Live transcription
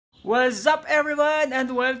What's up everyone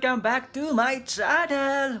and welcome back to my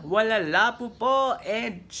channel! Walalapu po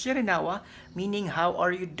and Shirinawa, meaning how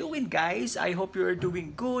are you doing guys? I hope you are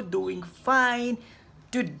doing good, doing fine.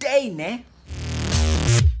 Today ne?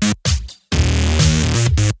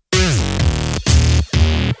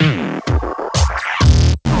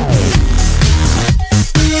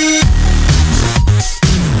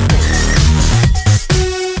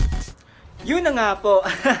 Yun na nga po.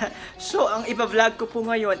 So, ang ipa-vlog ko po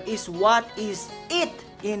ngayon is what is it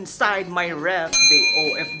inside my ref, the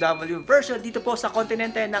OFW version dito po sa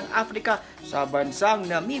kontinente ng Africa sa bansang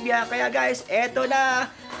Namibia. Kaya guys, eto na.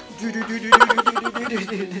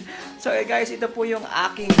 So guys, ito po yung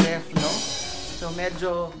aking ref, no? So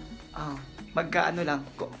medyo magkaano lang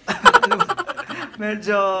ko.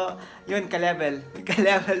 Medyo yun ka-level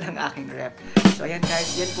ng aking ref. So ayan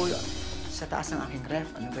guys, yan po sa taas ng aking ref.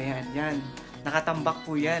 Ano ba yan? Yan. Nakatambak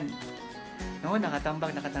po yan. No,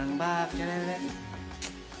 nakatambak. Yan.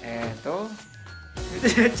 Eto.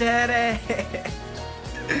 Chere.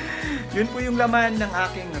 Yun po yung laman ng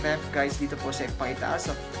aking ref, guys. Dito po sa ipakita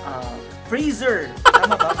sa freezer.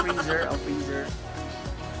 Tama ba? Freezer. Freezer.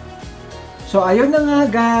 So, ayun na nga,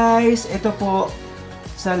 guys. Ito po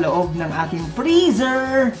sa loob ng aking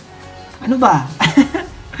freezer. Ano ba?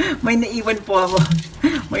 May naiwan po ako.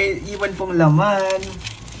 May iwan pong laman.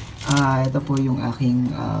 Ito po yung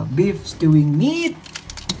aking beef stewing meat.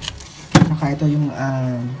 Saka ito yung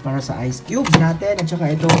para sa ice cubes natin. At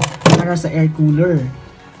saka ito para sa air cooler.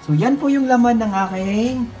 So yan po yung laman ng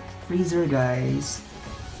aking freezer guys.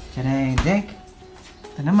 Tiyarang dek.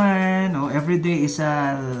 Ito naman. Everyday is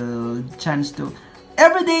a chance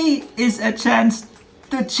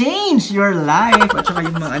to change your life. At saka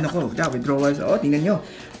yung mga ano ko. Withdrawals. Tingnan nyo.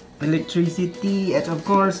 Electricity, at of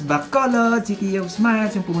course, Bacolod, City of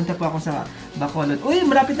Smiles, yung pumunta po ako sa Bacolod. Uy,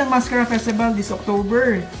 malapit ng Mascara Festival this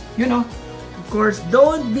October. You know, of course,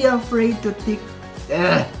 don't be afraid to take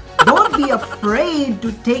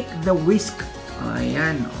the whisk.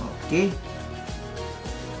 Ayan, okay.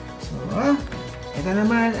 So, ito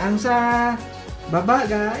naman ang sa baba,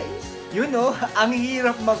 guys. You know, ang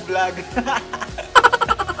hirap mag-vlog.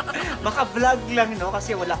 Maka-vlog lang, no?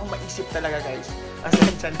 Kasi wala akong maisip talaga, guys.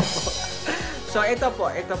 Asensya na po. So, ito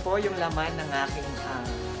po yung laman ng aking,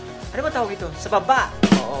 ano ba tawag ito? Sa baba!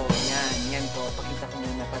 Oo, yan po. Pakita ko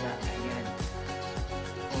muna pala. Ayan.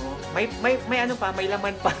 May ano pa, may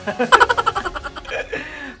laman pa.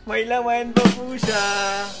 May laman pa po siya.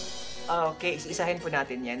 Okay, isa-isahin po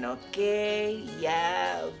natin yan. Okay,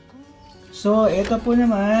 yeah. So, ito po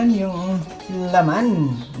naman yung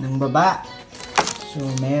laman ng baba. So,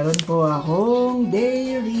 meron po akong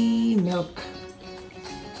dairy milk.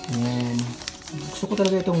 Ayan. Gusto ko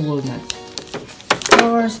talaga itong walnut. Of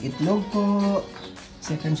course, itlog po.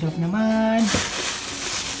 Second shelf naman.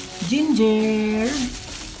 Ginger.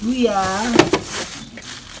 Luya.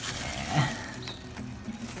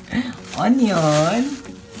 Onion.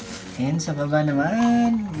 And sa baba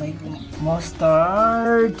naman, may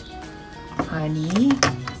mustard. Honey.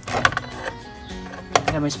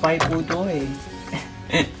 May spy po ito eh.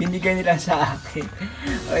 Binigay nila sa akin.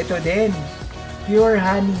 Ito din. Pure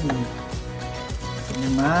honey. Ito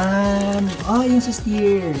naman. Yung sa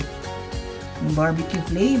steer. Yung barbecue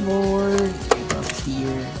flavor. Ito sa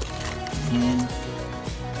steer. Ayan.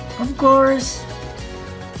 Of course.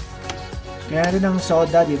 Kaya ng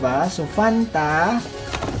soda, diba? So, Fanta.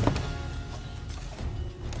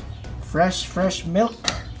 Fresh milk.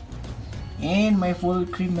 And may full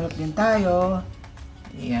cream milk din tayo.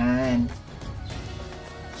 Ayan.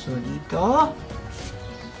 So, dito.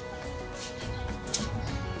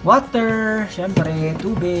 Water. Siyempre,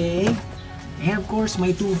 tubig. And of course, may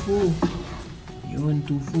tofu. Yun,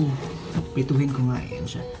 tofu. Pituhin ko nga. Ayan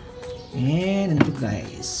siya. And, ano to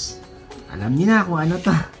guys? Alam niyo na kung ano to.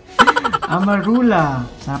 Amarula.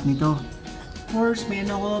 Sarap nito. Of course, may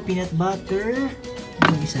ano ko. Peanut butter.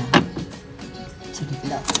 Ano isa? Sa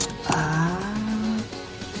gitla.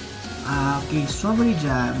 Okay. Strawberry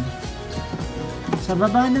jam. Sa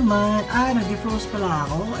baba naman, nag-defrost pala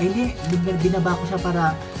ako. Hindi, binaba ko siya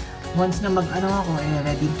para once na mag-ano ako,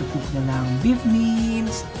 ready to cook na lang. Beef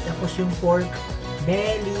mince, tapos yung pork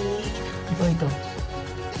belly. Ito.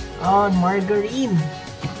 Margarine.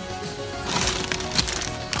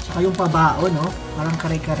 Saka yung pabao, no? Parang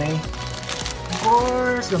kare-kare. Of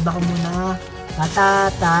course, baba ko muna.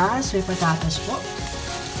 Patatas. May patatas po.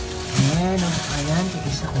 Ayan,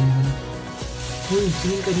 isa ko yun. Uy,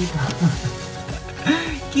 tingin ka dito.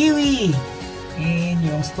 Kiwi! And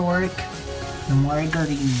yung stork ng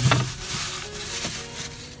margarine.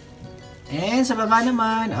 And sa baba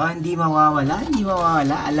naman, hindi mawawala.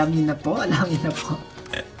 Alam niyo na po.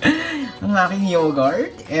 Ang aking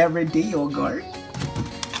yogurt. Everyday yogurt.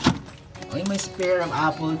 Ay, may spare ang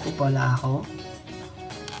apple ko pala ako.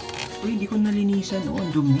 Uy, hindi ko nalinisan. Oh,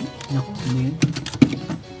 ang dumi. Naku, ano yun?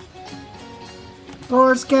 Of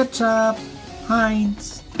course, ketchup.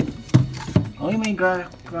 Heinz. Uy, may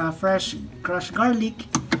fresh crushed garlic.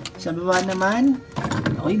 Sa baba naman.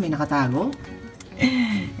 Uy, may nakatago.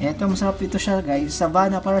 Eto, masarap ito siya, guys.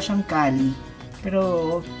 Savana, para siyang kali.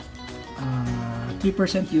 Pero,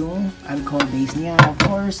 3% yung alcohol base niya. Of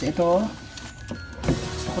course, ito.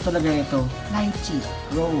 Gusto ko talaga ito. Lychee.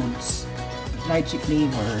 Rhodes. Lychee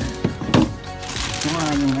flavor. Ito nga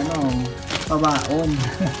yung pabaon.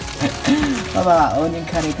 Pabaon yung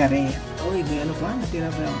kare-kare. Uy, may ano pa?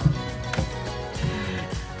 Natira pa yung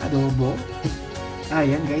adobo.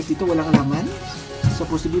 Ayan, guys. Dito walang laman.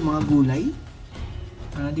 Supposed to be mga gulay.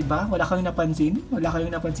 Diba? Wala kayong napansin? Wala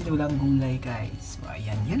kayong napansin, walang gulay, guys. So,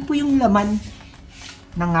 ayan. Yan po yung laman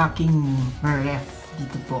ng aking ref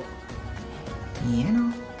dito po. Ayan, o.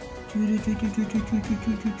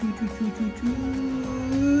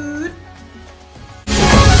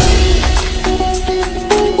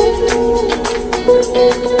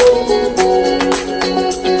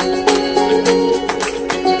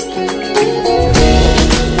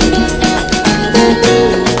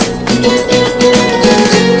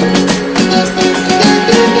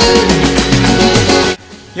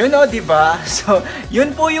 Yun o, diba? So,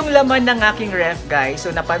 yun po yung laman ng aking ref, guys. So,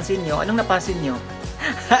 napansin nyo? Anong napansin nyo?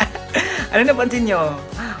 Anong napansin nyo?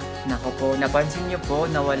 Nako po, napansin nyo po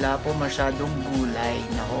na wala po masyadong gulay.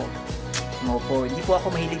 Nako. No po, hindi po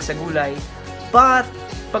ako mahilig sa gulay. But,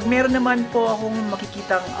 pag meron naman po akong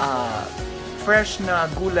makikitang fresh na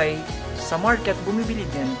gulay sa market, bumibili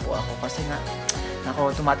din po ako. Kasi nga, nako,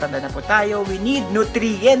 tumatanda na po tayo. We need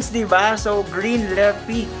nutrients, diba? So, green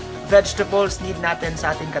leafy vegetables need natin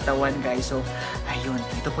sa ating katawan, guys. So, ayun.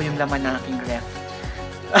 Ito po yung laman ng aking ref.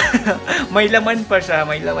 May laman pa siya,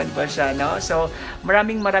 no? So,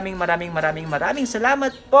 maraming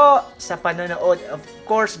salamat po sa panonood. Of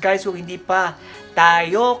course, guys, kung hindi pa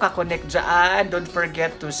tayo kakonect dyan, don't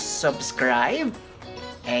forget to subscribe.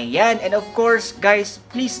 Ayan. And of course, guys,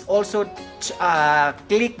 please also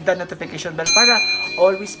click the notification bell para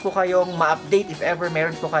always po kayong ma-update if ever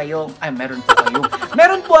meron po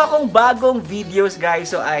akong bagong videos,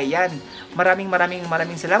 guys. So, ayan. Maraming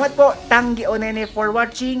salamat po. Tanggi onene for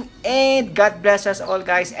watching and God bless us all,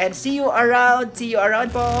 guys. And see you around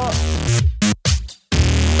po.